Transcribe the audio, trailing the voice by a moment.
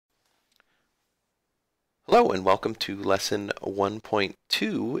Hello and welcome to lesson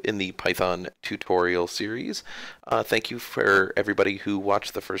 1.2 in the Python tutorial series. Thank you for everybody who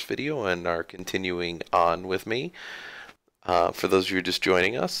watched the first video and are continuing on with me. For those of you just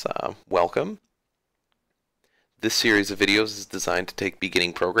joining us, welcome. This series of videos is designed to take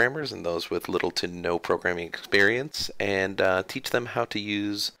beginning programmers and those with little to no programming experience and teach them how to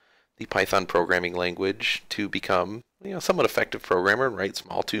use the Python programming language to become somewhat effective programmer and write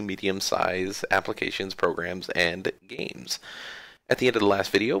small to medium-size applications, programs, and games. At the end of the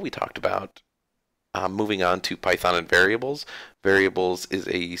last video, we talked about moving on to Python and variables. Variables is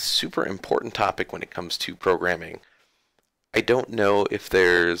a super important topic when it comes to programming. I don't know if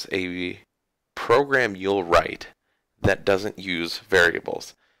there's a program you'll write that doesn't use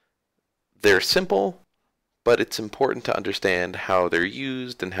variables. They're simple, but it's important to understand how they're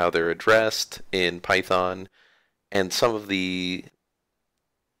used and how they're addressed in Python and some of the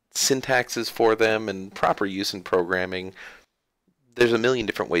syntaxes for them and proper use in programming. There's a million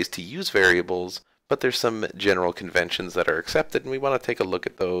different ways to use variables, but there's some general conventions that are accepted, and we want to take a look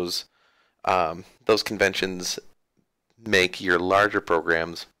at those. Those conventions make your larger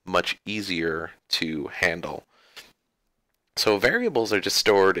programs much easier to handle. So variables are just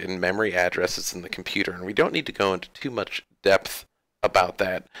stored in memory addresses in the computer, and we don't need to go into too much depth about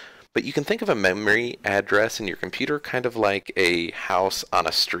that. But you can think of a memory address in your computer kind of like a house on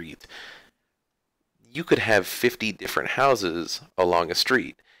a street. You could have 50 different houses along a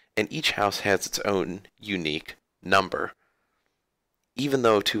street, and each house has its own unique number. Even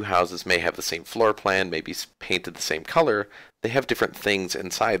though two houses may have the same floor plan, may be painted the same color, they have different things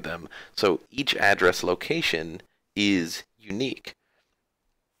inside them. So each address location is unique.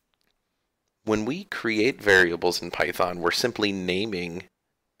 When we create variables in Python, we're simply naming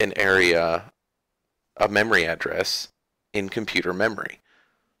an area, a memory address in computer memory.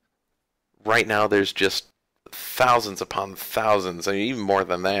 Right now there's just thousands upon thousands, and even more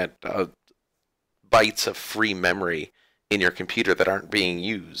than that, bytes of free memory in your computer that aren't being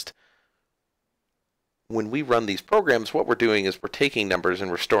used. When we run these programs, what we're doing is we're taking numbers and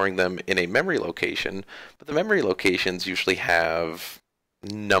we're storing them in a memory location, but the memory locations usually have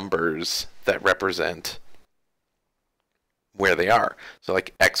numbers that represent where they are. So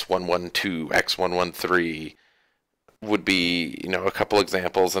like x112, x113 would be, a couple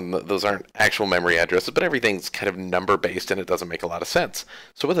examples, and those aren't actual memory addresses, but everything's kind of number based and it doesn't make a lot of sense.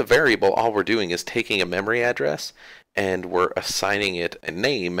 So with a variable, all we're doing is taking a memory address and we're assigning it a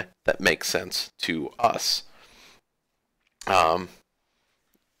name that makes sense to us.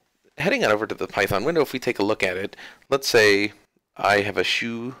 Heading on over to the Python window, if we take a look at it, let's say I have a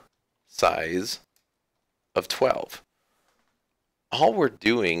shoe size of 12. All we're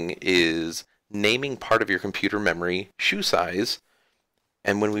doing is naming part of your computer memory shoe size,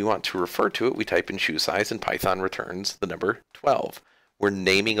 and when we want to refer to it, we type in shoe size, and Python returns the number 12. We're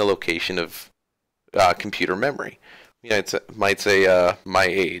naming a location of computer memory. It might say my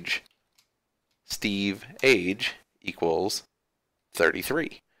age. Steve age equals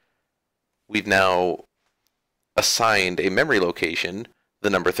 33. We've now assigned a memory location, the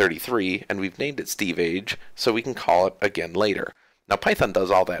number 33, and we've named it Steve age, so we can call it again later. Now Python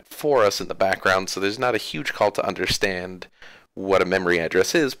does all that for us in the background, so there's not a huge call to understand what a memory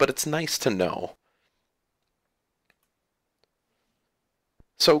address is, but it's nice to know.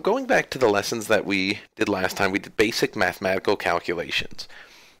 So going back to the lessons that we did last time, we did basic mathematical calculations.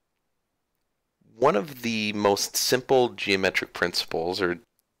 One of the most simple geometric principles or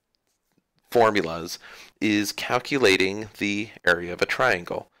formulas is calculating the area of a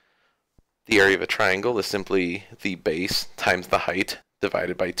triangle. The area of a triangle is simply the base times the height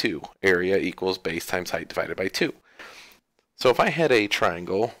divided by 2. Area equals base times height divided by 2. So if I had a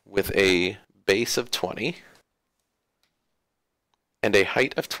triangle with a base of 20 and a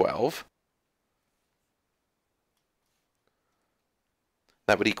height of 12,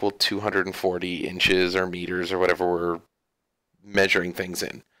 that would equal 240 inches or meters or whatever we're measuring things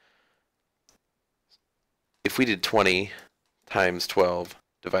in. If we did 20 times 12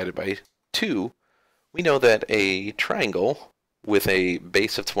 divided by 2, we know that a triangle with a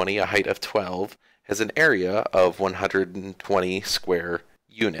base of 20, a height of 12, has an area of 120 square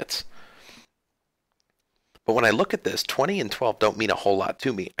units. But when I look at this, 20 and 12 don't mean a whole lot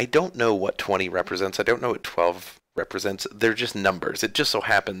to me. I don't know what 20 represents. I don't know what 12 represents. They're just numbers. It just so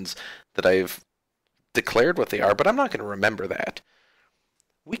happens that I've declared what they are, but I'm not going to remember that.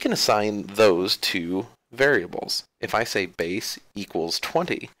 We can assign those to variables. If I say base equals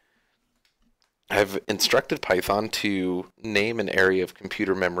 20, I've instructed Python to name an area of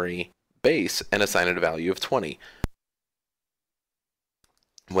computer memory base and assign it a value of 20.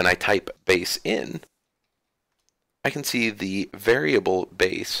 When I type base in, I can see the variable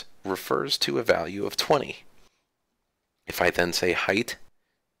base refers to a value of 20. If I then say height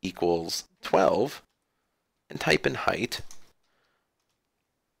equals 12 and type in height,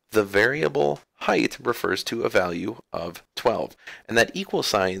 the variable height refers to a value of 12. And that equal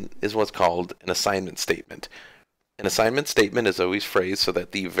sign is what's called an assignment statement. An assignment statement is always phrased so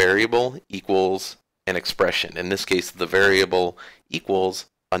that the variable equals an expression. In this case, the variable equals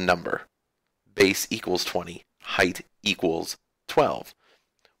a number. Base equals 20. Height equals 12.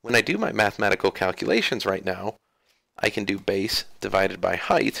 When I do my mathematical calculations right now, I can do base divided by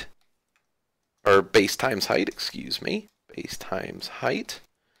height, or base times height, excuse me, base times height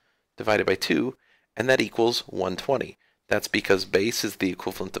divided by 2, and that equals 120. That's because base is the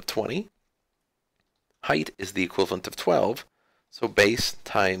equivalent of 20, height is the equivalent of 12, so base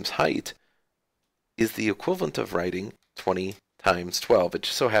times height is the equivalent of writing 20 times 12. It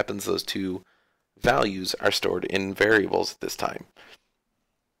just so happens those two values are stored in variables at this time.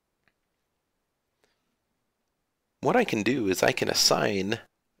 What I can do is I can assign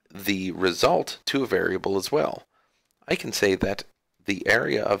the result to a variable as well. I can say that the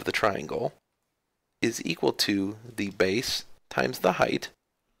area of the triangle is equal to the base times the height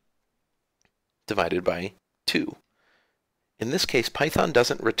divided by 2. In this case, Python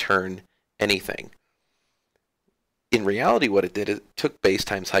doesn't return anything. In reality, what it did is it took base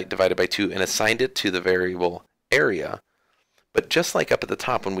times height divided by 2 and assigned it to the variable area. But just like up at the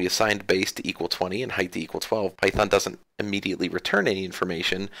top when we assigned base to equal 20 and height to equal 12, Python doesn't immediately return any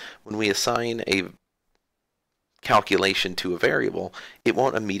information. When we assign a calculation to a variable, it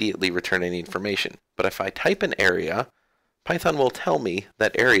won't immediately return any information. But if I type in area, Python will tell me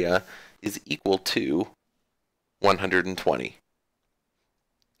that area is equal to 120.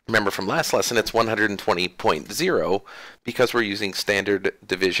 Remember from last lesson, it's 120.0 because we're using standard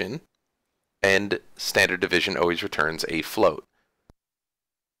division, and standard division always returns a float.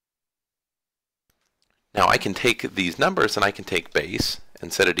 Now I can take these numbers and I can take base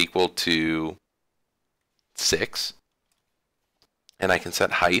and set it equal to 6, and I can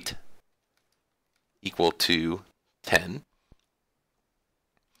set height equal to 10,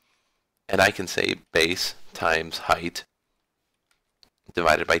 and I can say base times height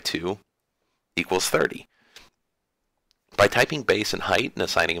divided by 2 equals 30. By typing base and height and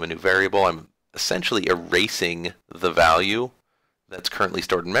assigning them a new variable, I'm essentially erasing the value that's currently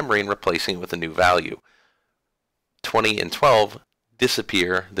stored in memory and replacing it with a new value. 20 and 12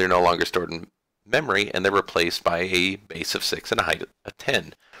 disappear, they're no longer stored in memory, and they're replaced by a base of 6 and a height of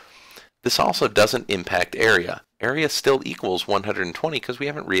 10. This also doesn't impact area. Area still equals 120 because we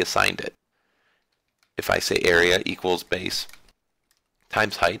haven't reassigned it. If I say area equals base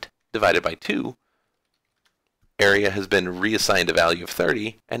times height divided by 2, area has been reassigned a value of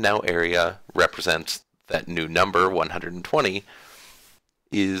 30, and now area represents that new number, 120,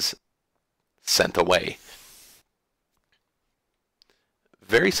 is sent away.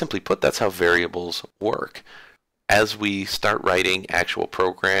 Very simply put, that's how variables work. As we start writing actual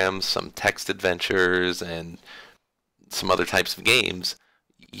programs, some text adventures, and some other types of games,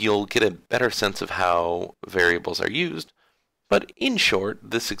 you'll get a better sense of how variables are used. But in short,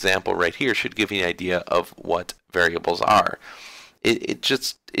 this example right here should give you an idea of what variables are. It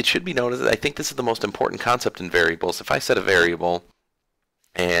should be noted that I think this is the most important concept in variables. If I set a variable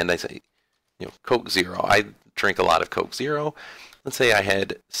and I say, Coke Zero, I drink a lot of Coke Zero. Let's say I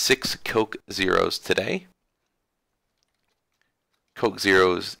had 6 Coke Zeros today. Coke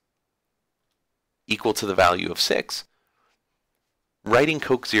Zeros equal to the value of 6. Writing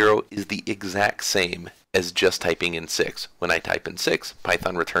Coke Zero is the exact same as just typing in 6. When I type in 6,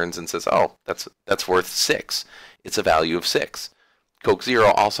 Python returns and says, oh, that's worth 6. It's a value of 6. Coke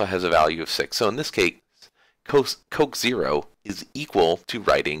Zero also has a value of 6. So in this case, Coke Zero is equal to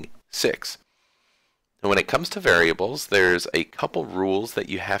writing 6. And when it comes to variables, there's a couple rules that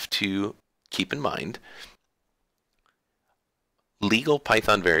you have to keep in mind. Legal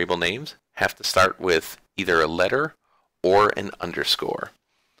Python variable names have to start with either a letter or an underscore.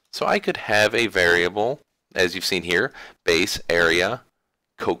 So I could have a variable, as you've seen here, base, area,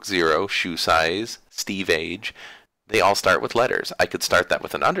 Coke Zero, shoe size, Steve age. They all start with letters. I could start that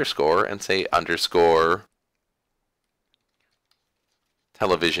with an underscore and say underscore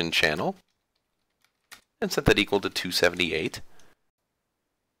television channel and set that equal to 278.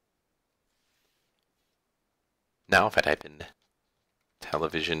 Now if I type in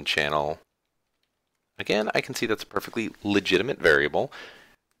television channel again, I can see that's a perfectly legitimate variable.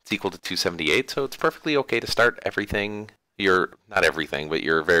 It's equal to 278, so it's perfectly okay to start everything, not everything, but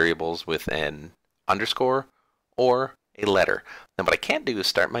your variables with an underscore or a letter. Now what I can't do is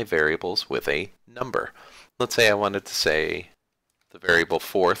start my variables with a number. Let's say I wanted to say the variable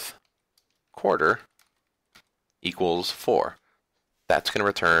fourth quarter equals 4. That's going to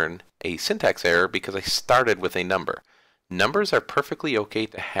return a syntax error because I started with a number. Numbers are perfectly okay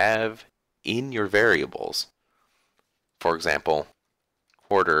to have in your variables. For example,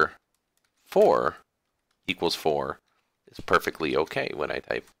 quarter 4 equals 4 is perfectly okay. When I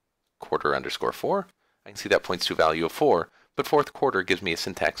type quarter underscore 4, I can see that points to a value of 4, but fourth quarter gives me a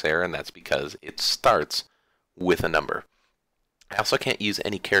syntax error, and that's because it starts with a number. I also can't use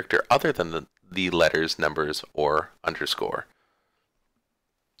any character other than the letters, numbers, or underscore.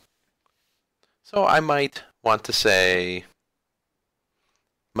 So I might want to say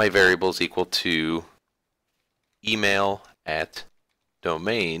my variable is equal to email at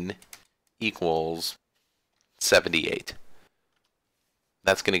domain equals 78.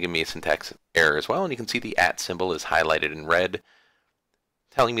 That's going to give me a syntax error as well, and you can see the @ symbol is highlighted in red,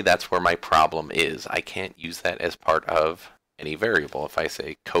 telling me that's where my problem is. I can't use that as part of any variable. If I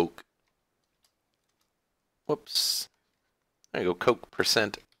say Coke, whoops, there you go, Coke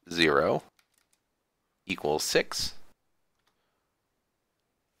 %0 equals 6,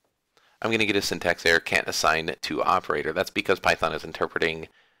 I'm going to get a syntax error, can't assign to operator. That's because Python is interpreting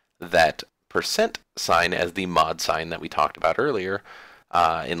that % sign as the mod sign that we talked about earlier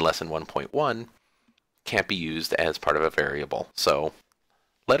in lesson 1.1, can't be used as part of a variable. So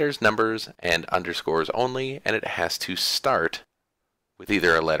letters, numbers, and underscores only, and it has to start with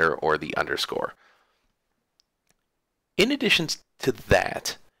either a letter or the underscore. In addition to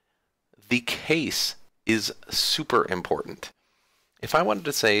that, the case is super important. If I wanted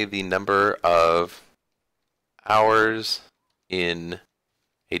to say the number of hours in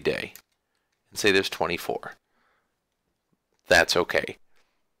a day, and say there's 24, that's okay.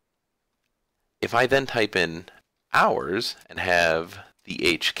 If I then type in hours and have the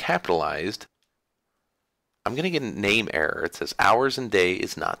H capitalized, I'm going to get a name error. It says hours and day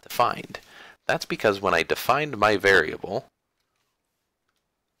is not defined. That's because when I defined my variable,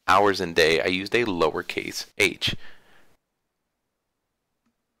 hours and day, I used a lowercase h.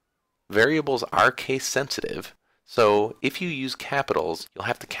 Variables are case sensitive, so if you use capitals, you'll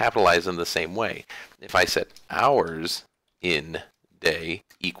have to capitalize them the same way. If I set hours in day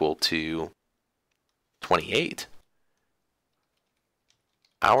equal to 28,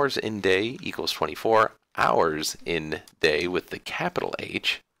 hours in day equals 24, hours in day with the capital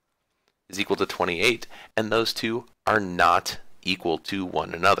H is equal to 28, and those two are not equal to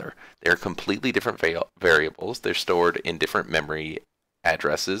one another. They're completely different variables. They're stored in different memory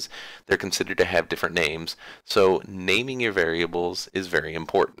addresses. They're considered to have different names, so naming your variables is very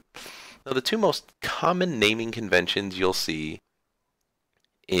important. Now, the two most common naming conventions you'll see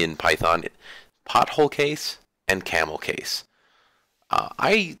in Python, pothole case and camel case.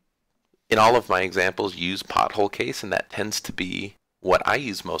 In all of my examples, use pothole case, and that tends to be what I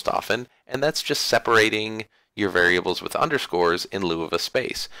use most often, and that's just separating your variables with underscores in lieu of a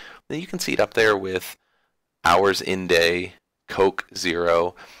space. Then you can see it up there with hours in day, Coke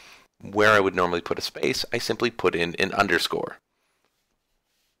 0. Where I would normally put a space, I simply put in an underscore.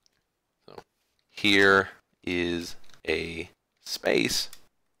 So here is a space.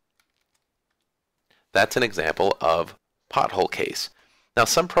 That's an example of pothole case. Now,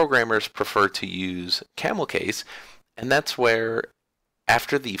 some programmers prefer to use camel case, and that's where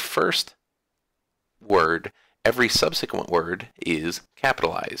after the first word, every subsequent word is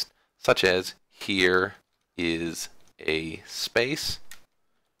capitalized, such as here is a space,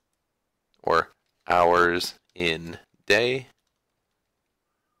 or hours in day.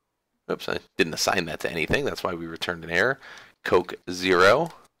 Oops, I didn't assign that to anything. That's why we returned an error. Coke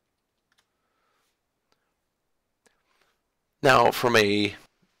 0. Now, from a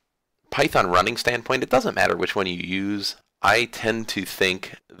Python running standpoint, it doesn't matter which one you use. I tend to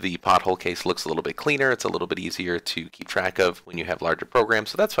think the pothole case looks a little bit cleaner. It's a little bit easier to keep track of when you have larger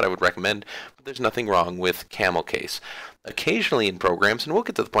programs, so that's what I would recommend, but there's nothing wrong with camel case. Occasionally in programs, and we'll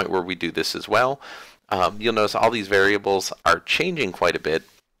get to the point where we do this as well, you'll notice all these variables are changing quite a bit.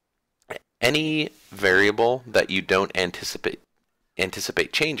 Any variable that you don't anticipate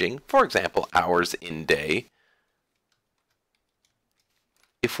changing, for example, hours in day,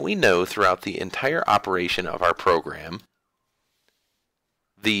 if we know throughout the entire operation of our program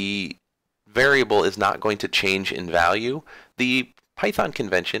the variable is not going to change in value, the Python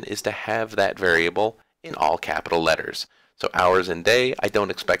convention is to have that variable in all capital letters. So hours in day, I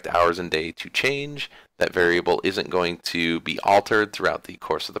don't expect hours in day to change. That variable isn't going to be altered throughout the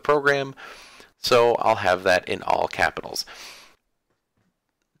course of the program, so I'll have that in all capitals.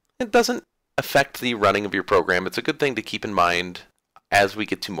 It doesn't affect the running of your program. It's a good thing to keep in mind as we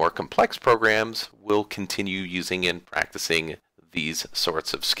get to more complex programs. We'll continue using and practicing these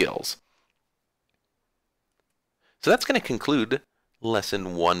sorts of skills. So that's going to conclude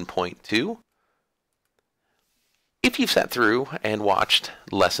lesson 1.2. If you've sat through and watched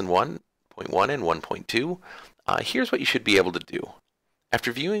lesson 1.1 and 1.2, here's what you should be able to do.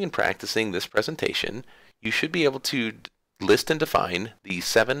 After viewing and practicing this presentation, you should be able to list and define the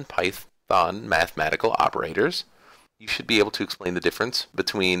 7 Python mathematical operators. You should be able to explain the difference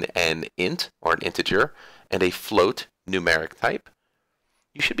between an int, or an integer, and a float numeric type.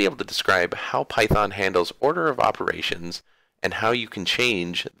 You should be able to describe how Python handles order of operations and how you can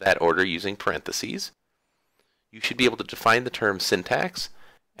change that order using parentheses. You should be able to define the term syntax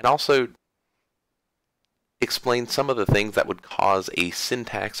and also explain some of the things that would cause a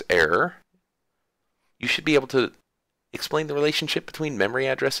syntax error. You should be able to explain the relationship between memory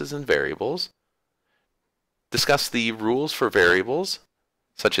addresses and variables, discuss the rules for variables,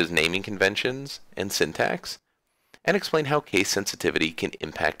 such as naming conventions and syntax, and explain how case sensitivity can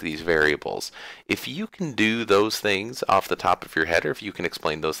impact these variables. If you can do those things off the top of your head, or if you can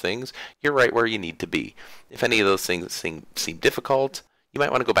explain those things, you're right where you need to be. If any of those things seem difficult, you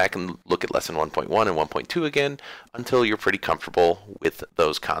might want to go back and look at lesson 1.1 and 1.2 again until you're pretty comfortable with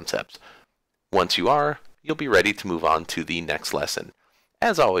those concepts. Once you are, you'll be ready to move on to the next lesson.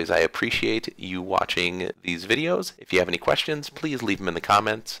 As always, I appreciate you watching these videos. If you have any questions, please leave them in the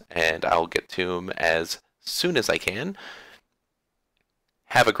comments and I'll get to them as soon as I can.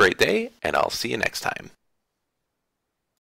 Have a great day, and I'll see you next time.